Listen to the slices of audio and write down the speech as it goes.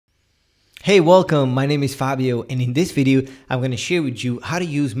Hey, welcome. My name is Fabio, and in this video, I'm going to share with you how to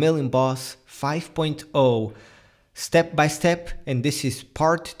use MailingBoss 5.0 step by step, and this is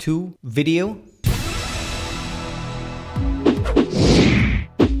part 2 video.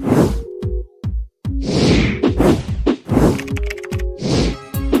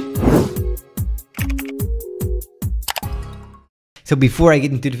 So before I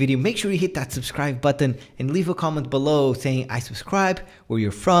get into the video, make sure you hit that subscribe button and leave a comment below saying I subscribe, where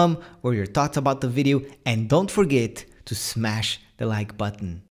you're from, or your thoughts about the video, and don't forget to smash the like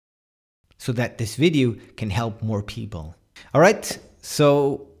button so that this video can help more people. All right,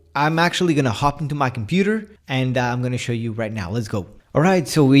 so I'm actually gonna hop into my computer and I'm gonna show you right now. Let's go. All right,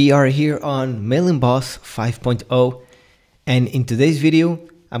 so we are here on MailingBoss 5.0, and in today's video,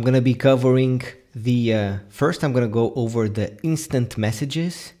 I'm gonna be covering first I'm going to go over the instant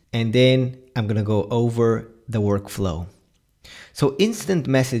messages, and then I'm going to go over the workflow. So instant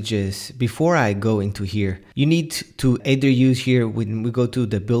messages, before I go into here, you need to either use here when we go to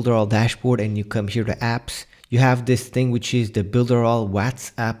the Builderall dashboard and you come here to apps, you have this thing which is the Builderall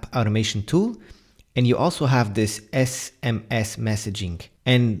WhatsApp automation tool, and you also have this SMS messaging.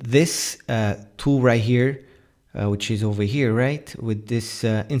 And this tool right here, which is over here, right? With this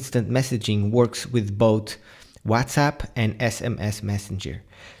instant messaging works with both WhatsApp and SMS Messenger.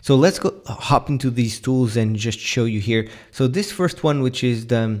 So let's go hop into these tools and just show you here. So this first one, which is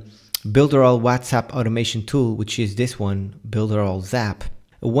the Builderall WhatsApp automation tool, which is this one, Builderall Zap.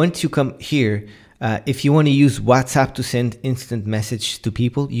 Once you come here, if you want to use WhatsApp to send instant message to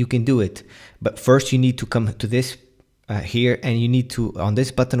people, you can do it. But first you need to come to this here, and you need to, on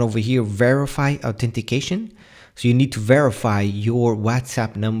this button over here, verify authentication. So you need to verify your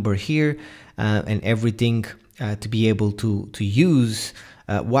WhatsApp number here and everything to be able to use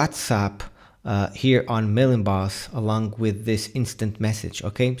WhatsApp here on MailingBoss along with this instant message.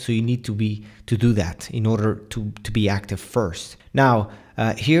 Okay, so you need to do that in order to be active first. Now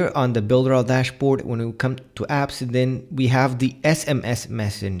here on the Builderall dashboard, when we come to apps, then we have the SMS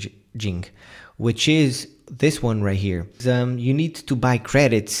messaging, which is this one right here. You need to buy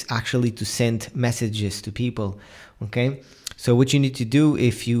credits actually to send messages to people. Okay, so what you need to do,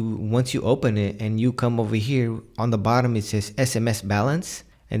 once you open it and you come over here on the bottom, it says SMS balance,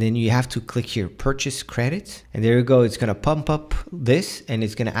 and then you have to click here, purchase credits, and there you go. It's gonna pump up this, and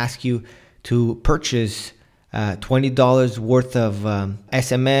it's gonna ask you to purchase $20 worth of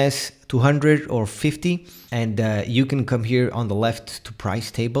SMS, 200 or 50, and you can come here on the left to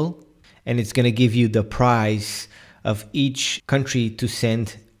price table, and it's going to give you the price of each country to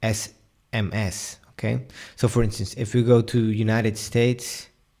send SMS. Okay, so for instance, if we go to United States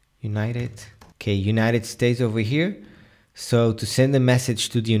over here, so to send a message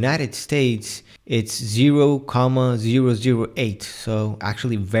to the United States, it's 0,008, so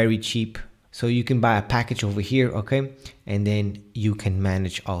actually very cheap. So you can buy a package over here, okay, and then you can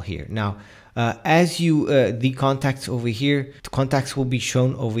manage all here. Now as you the contacts over here, the contacts will be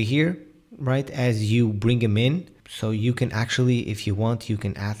shown over here, right, as you bring them in. So you can actually, if you want, you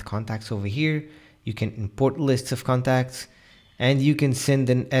can add contacts over here, you can import lists of contacts, and you can send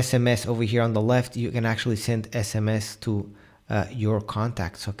an SMS over here on the left. You can actually send SMS to your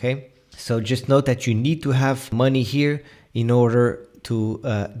contacts. Okay, so just note that you need to have money here in order to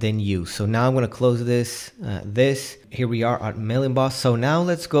then use. So now I'm going to close this. Here we are at MailingBoss. So now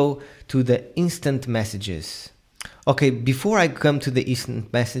let's go to the instant messages. Okay, before I come to the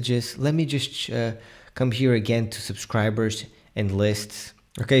instant messages, let me just come here again to subscribers and lists.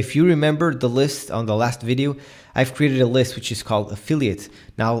 Okay, if you remember the list on the last video, I've created a list which is called affiliate.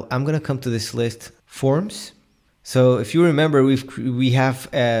 Now I'm gonna come to this list, forms. So if you remember, we have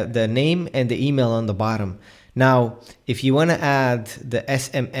the name and the email on the bottom. Now, if you want to add the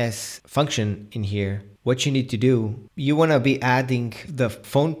SMS function in here, what you need to do, you want to be adding the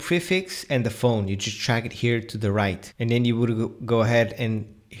phone prefix and the phone. You just drag it here to the right, and then you would go ahead and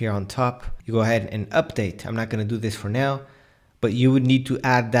here on top, you go ahead and update. I'm not going to do this for now, but you would need to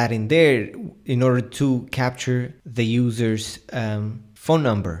add that in there in order to capture the user's phone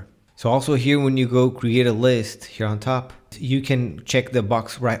number. So also here, when you go create a list here on top, you can check the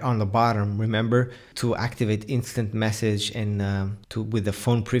box right on the bottom, remember, to activate instant message and with the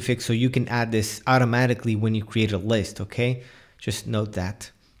phone prefix. So you can add this automatically when you create a list. Okay, just note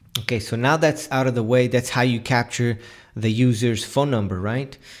that. Okay, so now that's out of the way. That's how you capture the user's phone number,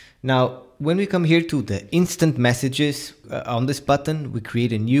 right? Now when we come here to the instant messages, on this button we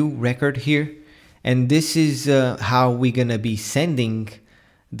create a new record here, and this is how we're gonna be sending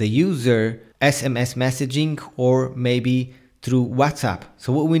the user SMS messaging, or maybe through WhatsApp.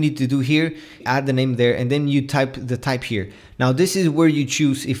 So what we need to do here, add the name there, and then you type the type here. Now this is where you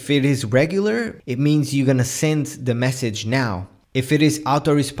choose. If it is regular, it means you're gonna send the message now. If it is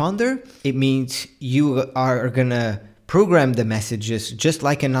autoresponder, it means you are gonna program the messages just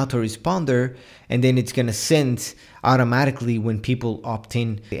like an autoresponder, and then it's gonna send automatically when people opt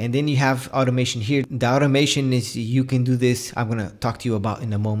in. And then you have automation here. The automation is, you can do this, I'm gonna talk to you about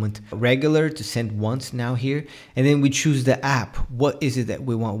in a moment. Regular to send once now here, and then we choose the app. What is it that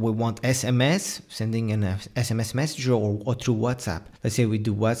we want? We want SMS, sending an SMS message, or through WhatsApp. Let's say we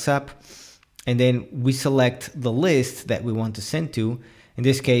do WhatsApp, and then we select the list that we want to send to. In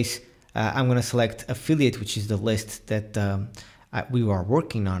this case, I'm going to select affiliate, which is the list that we are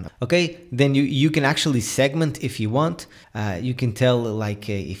working on. Okay, then you can actually segment if you want. You can tell like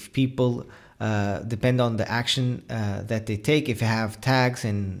if people depend on the action that they take, if you have tags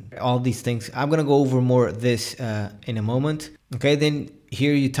and all these things. I'm going to go over more of this in a moment. Okay, then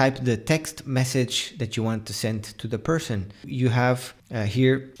here you type the text message that you want to send to the person. You have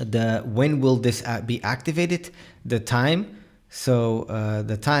here the when will this be activated, the time. So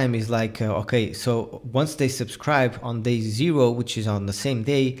the time is like, okay, so once they subscribe on day 0, which is on the same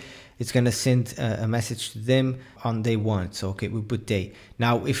day, it's going to send a message to them on day 1. So, okay, we put day.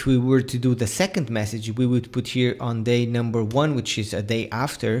 Now, if we were to do the second message, we would put here on day number 1, which is a day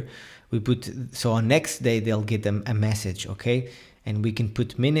after. We put, so on next day, they'll get them a message, okay? And we can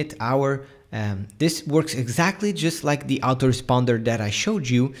put minute, hour. This works exactly just like the autoresponder that I showed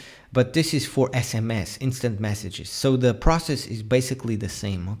you, but this is for SMS, instant messages. So the process is basically the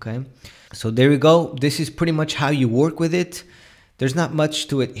same, okay? So there we go. This is pretty much how you work with it. There's not much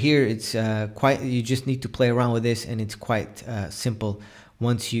to it here. It's you just need to play around with this, and it's quite simple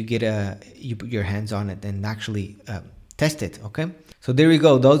once you get you put your hands on it and actually test it, okay? So there we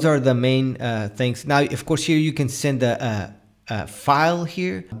go. Those are the main things. Now, of course, here you can send a file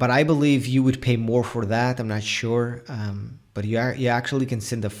here, but I believe you would pay more for that. I'm not sure. But you actually can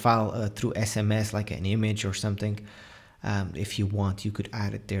send a file through SMS, like an image or something. If you want, you could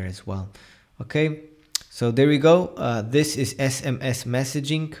add it there as well. Okay, so there we go. This is SMS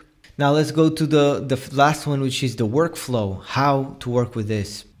messaging. Now let's go to the last one, which is the workflow, how to work with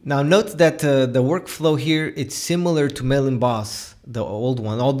this. Now note that the workflow here, it's similar to MailingBoss, the old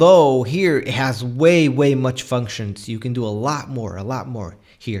one, although here it has way much functions. You can do a lot more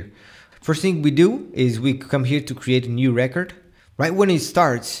here. First thing we do is we come here to create a new record. Right when it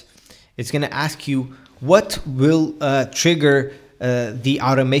starts, it's going to ask you what will trigger the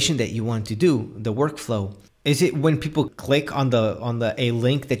automation that you want to do, the workflow. Is it when people click on a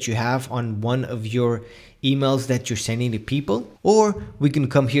link that you have on one of your emails that you're sending to people? Or we can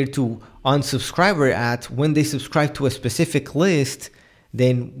come here to unsubscriber at when they subscribe to a specific list,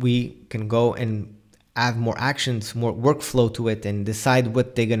 then we can go and add more actions, more workflow to it, and decide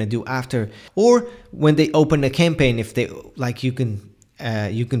what they're gonna do after. Or when they open a campaign, if they like, you can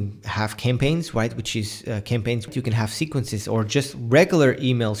have campaigns, right? Which is campaigns. You can have sequences or just regular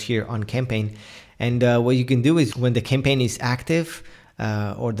emails here on campaign. And what you can do is when the campaign is active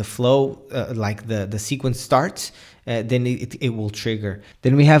or the flow, like the sequence starts, then it will trigger.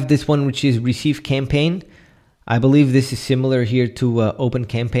 Then we have this one, which is receive campaign. I believe this is similar here to open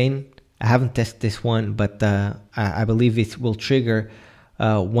campaign. I haven't tested this one, but I believe it will trigger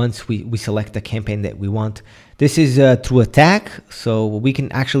once we select the campaign that we want. This is through a tag, so we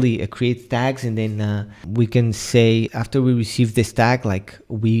can actually create tags, and then we can say after we receive this tag, like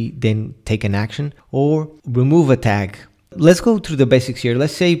we then take an action or remove a tag. Let's go through the basics here.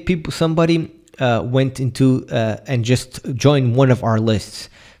 Let's say somebody went into and just joined one of our lists.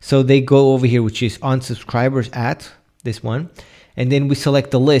 So they go over here, which is on subscribers at this one. And then we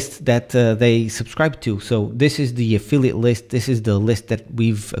select the list that they subscribe to. So this is the affiliate list. This is the list that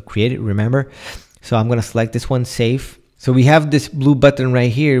we've created, remember? So I'm going to select this one, save. So we have this blue button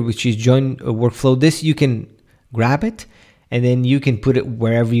right here, which is join a workflow. This, you can grab it and then you can put it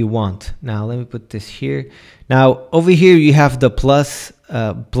wherever you want. Now let me put this here. Now over here you have the plus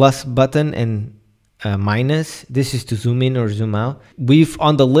button and minus. This is to zoom in or zoom out. We've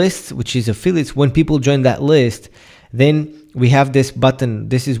on the list, which is affiliates, when people join that list, then we have this button.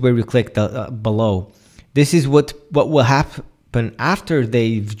 This is where we click the below. This is what will happen after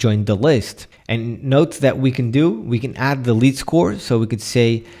they've joined the list. And note that we can add the lead score. So we could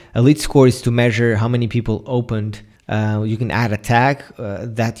say a lead score is to measure how many people opened. You can add a tag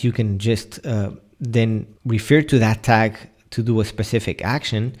that you can just then refer to that tag to do a specific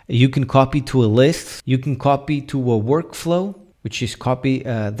action. You can copy to a list. You can copy to a workflow, which is copy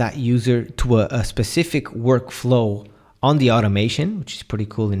that user to a specific workflow on the automation, which is pretty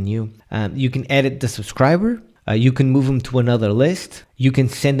cool and new. You can edit the subscriber. You can move them to another list. You can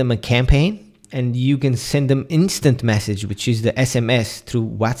send them a campaign, and you can send them instant message, which is the SMS through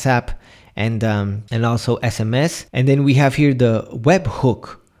WhatsApp and also SMS. And then we have here the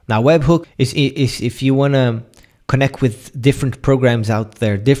webhook. Now webhook is if you want to connect with different programs out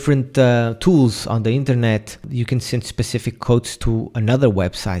there, different tools on the internet, you can send specific codes to another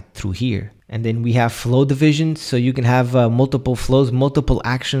website through here. And then we have flow divisions, so you can have multiple flows, multiple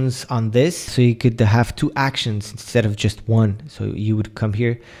actions on this. So you could have 2 actions instead of just 1. So you would come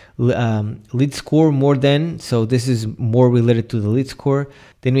here, lead score more than, so this is more related to the lead score.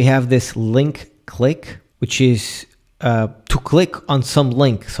 Then we have this link click, which is to click on some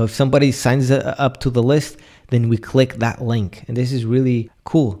link. So if somebody signs up to the list, then we click that link. And this is really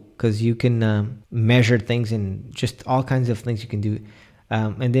cool because you can measure things and just all kinds of things you can do.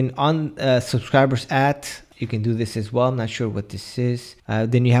 And then on subscribers at, you can do this as well. I'm not sure what this is.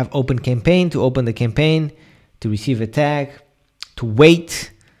 Then you have open campaign to open the campaign, to receive a tag, to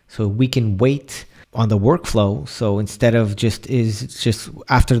wait. So we can wait on the workflow. So instead of just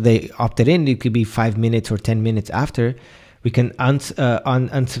after they opted in, it could be 5 minutes or 10 minutes after. We can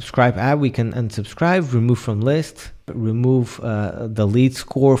unsubscribe ad, we can unsubscribe, remove from list, remove the lead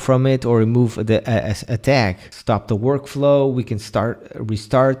score from it, or remove a tag. Stop the workflow, we can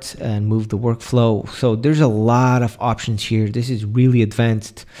restart and move the workflow. So there's a lot of options here. This is really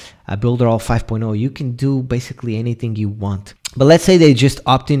advanced. Builderall 5.0, you can do basically anything you want. But let's say they just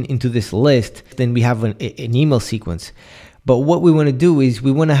opt into this list, then we have an email sequence. But what we want to do is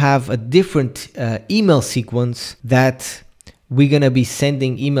we want to have a different email sequence that we're going to be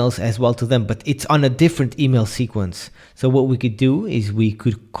sending emails as well to them, but it's on a different email sequence. So what we could do is we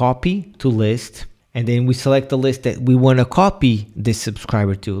could copy to list, and then we select the list that we want to copy this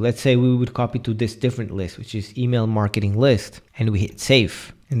subscriber to. Let's say we would copy to this different list, which is email marketing list, and we hit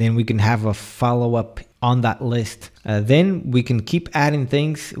save. And then we can have a follow-up on that list. Then we can keep adding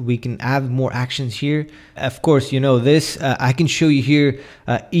things. We can add more actions here. Of course, you know this, I can show you here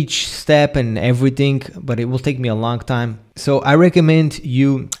each step and everything, but it will take me a long time. So I recommend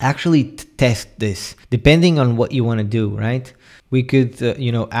you actually test this depending on what you want to do, right? We could,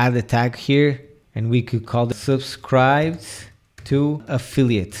 you know, add a tag here, and we could call it subscribed to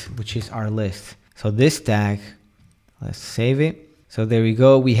affiliate, which is our list. So this tag, let's save it. So there we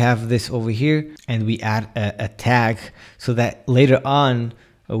go, we have this over here, and we add a tag so that later on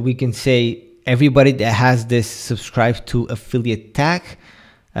we can say everybody that has this subscribe to affiliate tag,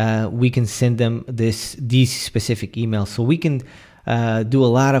 we can send them these specific emails. So we can do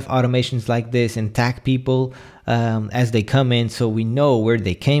a lot of automations like this and tag people as they come in, so we know where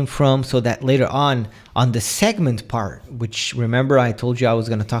they came from, so that later on the segment part, which remember I told you I was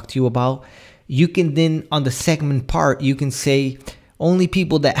going to talk to you about, you can then on the segment part, you can say only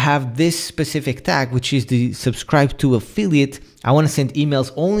people that have this specific tag, which is the subscribe to affiliate, I want to send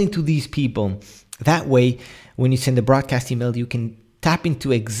emails only to these people. That way, when you send a broadcast email, you can tap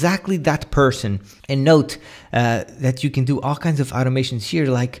into exactly that person. And note that you can do all kinds of automations here,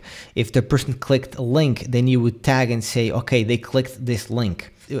 like if the person clicked a link, then you would tag and say, okay, they clicked this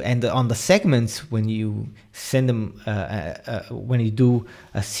link. And on the segments, when you send them, when you do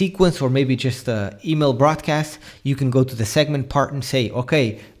a sequence or maybe just an email broadcast, you can go to the segment part and say,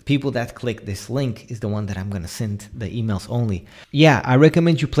 okay, people that click this link is the one that I'm going to send the emails only. Yeah, I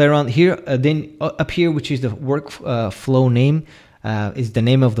recommend you play around here. Then up here, which is the workflow name, is the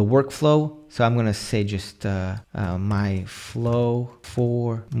name of the workflow. So I'm going to say just my flow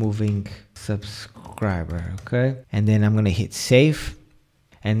for moving subscriber. Okay. And then I'm going to hit save.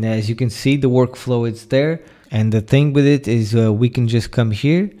 And as you can see, the workflow is there. And the thing with it is we can just come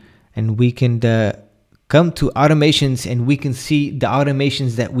here and we can come to automations, and we can see the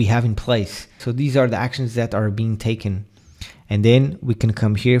automations that we have in place. So these are the actions that are being taken. And then we can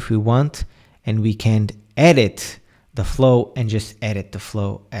come here if we want, and we can edit the flow and just edit the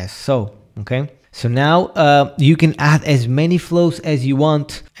flow as so. Okay. So now you can add as many flows as you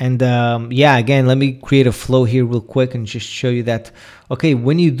want. And yeah, again, let me create a flow here real quick and just show you that, okay,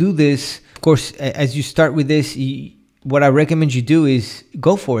 when you do this, of course, as you start with this, what I recommend you do is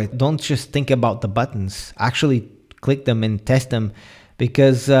go for it. Don't just think about the buttons. Actually click them and test them,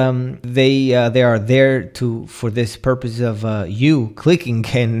 because they are there for this purpose of you clicking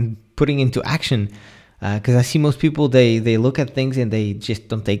and putting into action. Because I see most people, they look at things and they just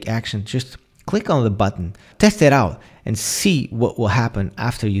don't take action. Just click on the button, test it out, and see what will happen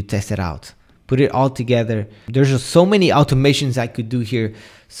after you test it out. Put it all together. There's just so many automations I could do here,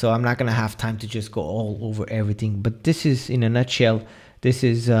 so I'm not gonna have time to just go all over everything. But this is, in a nutshell, this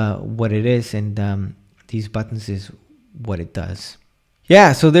is what it is, and these buttons is what it does.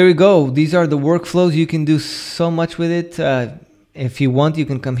 Yeah, so there you go. These are the workflows. You can do so much with it. If you want, you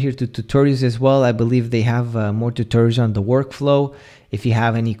can come here to tutorials as well. I believe they have more tutorials on the workflow if you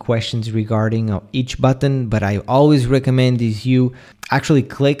have any questions regarding each button. But I always recommend is you actually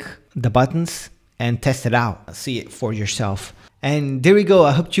click the buttons and test it out. See it for yourself. And there we go.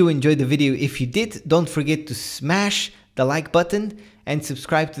 I hope you enjoyed the video. If you did, don't forget to smash the like button and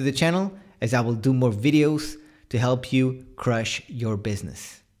subscribe to the channel, as I will do more videos to help you crush your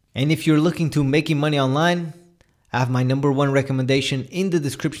business. And if you're looking to making money online, I have my #1 recommendation in the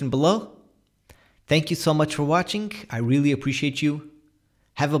description below. Thank you so much for watching. I really appreciate you.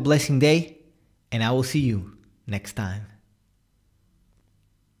 Have a blessing day, and I will see you next time.